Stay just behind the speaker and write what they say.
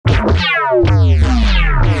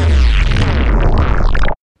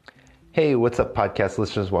Hey, what's up, podcast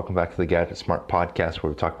listeners? Welcome back to the Gadget Smart Podcast,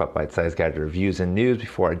 where we talk about bite-sized gadget reviews and news.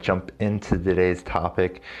 Before I jump into today's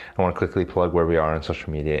topic, I want to quickly plug where we are on social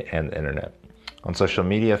media and the internet. On social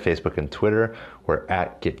media, Facebook and Twitter, we're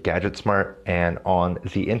at Get Gadget Smart, and on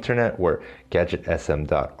the internet, we're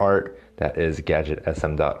gadgetsm.art. That is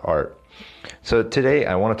gadgetsm.art. So today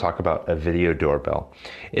I want to talk about a video doorbell.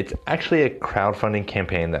 It's actually a crowdfunding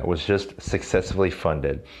campaign that was just successfully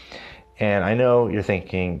funded. And I know you're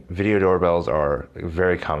thinking video doorbells are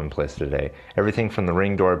very commonplace today. Everything from the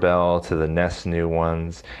Ring doorbell to the Nest new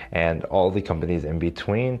ones and all the companies in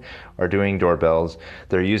between are doing doorbells.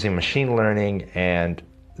 They're using machine learning and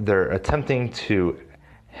they're attempting to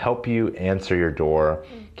help you answer your door,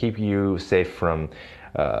 keep you safe from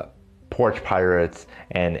porch pirates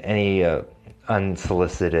and any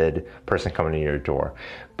unsolicited person coming to your door.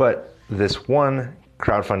 But this one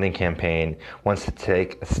crowdfunding campaign wants to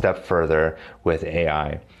take a step further with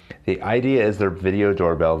AI. The idea is their video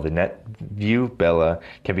doorbell, the NetView Bella,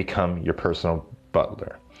 can become your personal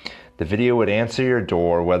butler. The video would answer your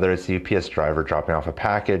door, whether it's the UPS driver dropping off a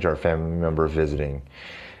package or a family member visiting.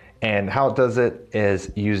 And how it does it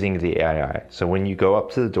is using the AI. So when you go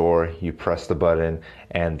up to the door, you press the button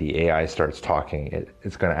and the AI starts talking.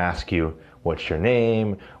 It's going to ask you, what's your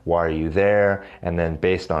name? Why are you there? And then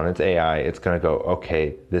based on its AI, it's going to go,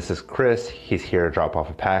 okay, this is Chris. He's here to drop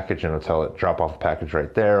off a package, and it'll tell it, drop off the package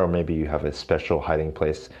right there. Or maybe you have a special hiding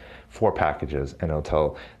place for packages, and it'll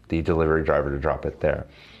tell the delivery driver to drop it there.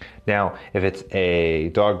 Now, if it's a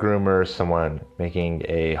dog groomer, someone making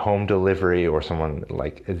a home delivery, or someone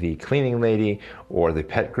like the cleaning lady or the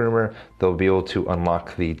pet groomer, they'll be able to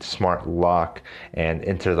unlock the smart lock and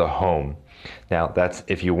enter the home. Now, that's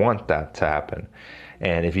if you want that to happen.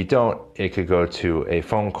 And if you don't, it could go to a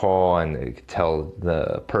phone call and it could tell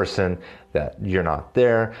the person that you're not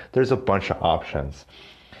there. There's a bunch of options.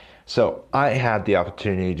 So I had the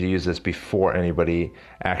opportunity to use this before anybody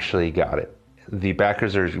actually got it. The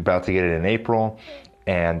backers are about to get it in April,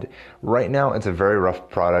 and right now it's a very rough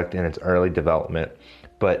product in its early development,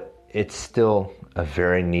 but it's still a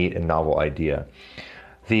very neat and novel idea.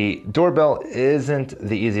 The doorbell isn't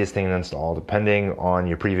the easiest thing to install. Depending on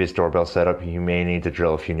your previous doorbell setup, you may need to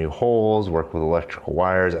drill a few new holes, work with electrical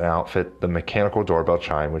wires, and outfit the mechanical doorbell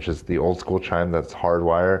chime, which is the old school chime that's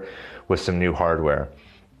hardwire, with some new hardware.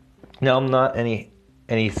 Now, I'm not any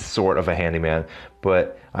sort of a handyman,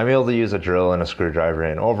 but I'm able to use a drill and a screwdriver,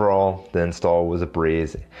 and overall the install was a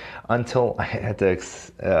breeze until I had to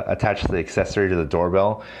attach the accessory to the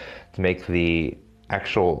doorbell to make the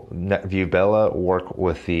actual NetView Bella work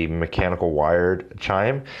with the mechanical wired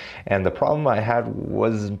chime. And the problem I had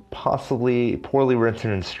was possibly poorly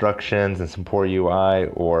written instructions and some poor UI,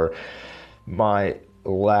 or my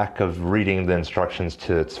lack of reading the instructions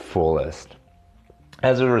to its fullest.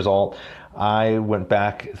 As a result, I went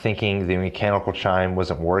back thinking the mechanical chime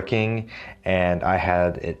wasn't working and I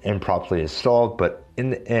had it improperly installed, but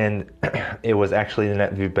in the end, it was actually the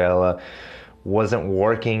NetView Bella wasn't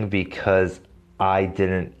working because I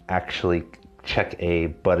didn't actually check a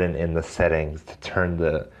button in the settings to turn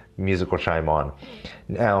the musical chime on.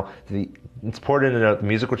 Now, it's important to note the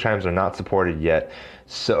musical chimes are not supported yet,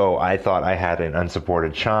 so I thought I had an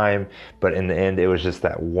unsupported chime, but in the end, it was just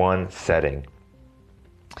that one setting.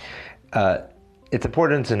 It's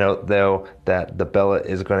important to note, though, that the Bella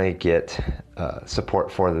is going to get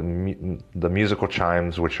support for the musical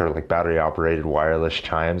chimes, which are like battery-operated wireless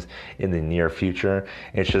chimes, in the near future.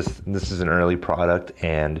 It's just this is an early product,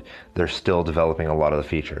 and they're still developing a lot of the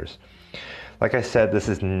features. Like I said, this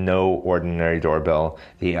is no ordinary doorbell.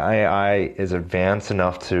 The AI is advanced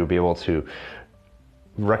enough to be able to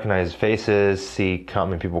recognize faces, see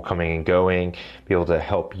common people coming and going, be able to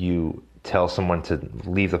help you tell someone to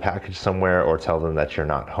leave the package somewhere, or tell them that you're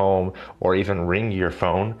not home, or even ring your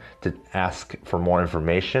phone to ask for more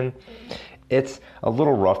information. It's a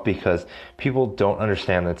little rough because people don't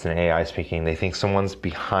understand that it's an AI speaking. They think someone's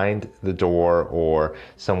behind the door or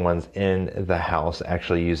someone's in the house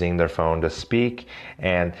actually using their phone to speak,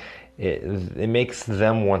 and it makes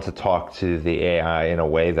them want to talk to the AI in a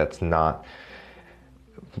way that's not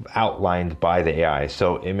outlined by the AI.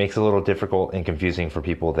 So it makes it a little difficult and confusing for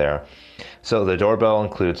people there. So the doorbell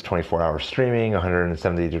includes 24-hour streaming,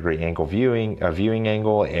 170-degree angle viewing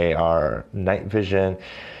angle, AR night vision.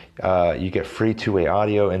 You get free two-way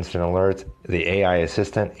audio, instant alerts, the AI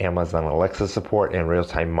assistant, Amazon Alexa support, and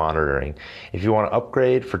real-time monitoring. If you want to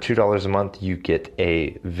upgrade for $2 a month, you get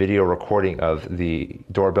a video recording of the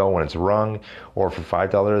doorbell when it's rung, or for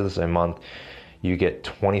 $5 a month, you get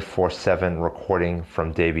 24/7 recording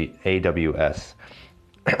from AWS.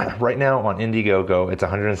 Right now on Indiegogo, it's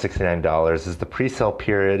 $169. This is the pre-sale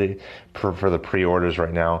period for the pre-orders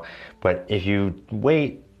right now. But if you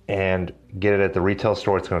wait and get it at the retail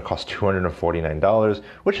store, it's going to cost $249,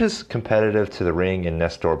 which is competitive to the Ring and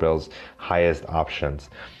Nest doorbell's highest options.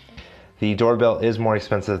 The doorbell is more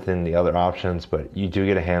expensive than the other options, but you do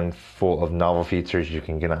get a handful of novel features you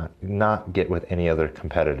can not get with any other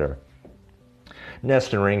competitor.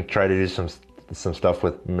 Nest and Ring try to do some stuff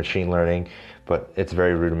with machine learning, but it's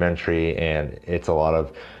very rudimentary, and it's a lot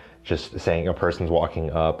of just saying a person's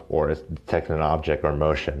walking up or it's detecting an object or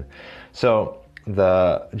motion. So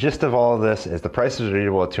the gist of all of this is the price is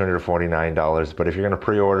reasonable at $249, but if you're going to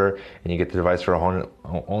pre-order and you get the device for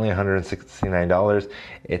only $169,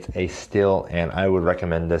 it's a steal, and I would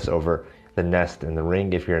recommend this over the Nest and the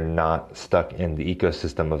Ring if you're not stuck in the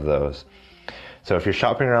ecosystem of those. So if you're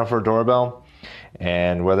shopping around for a doorbell,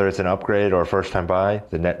 and whether it's an upgrade or a first-time buy,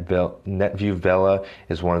 the NetView Vela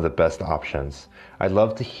is one of the best options. I'd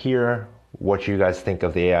love to hear what you guys think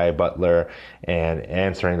of the AI butler and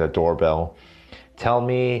answering the doorbell. Tell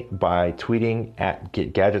me by tweeting at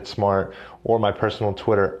GetGadgetSmart or my personal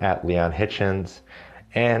Twitter at Leon Hitchens.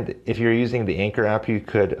 And if you're using the Anchor app, you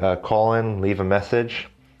could call in, leave a message.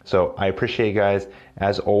 So I appreciate you guys.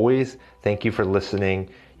 As always, thank you for listening.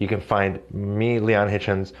 You can find me, Leon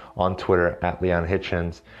Hitchens, on Twitter at Leon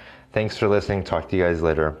Hitchens. Thanks for listening. Talk to you guys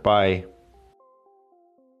later. Bye.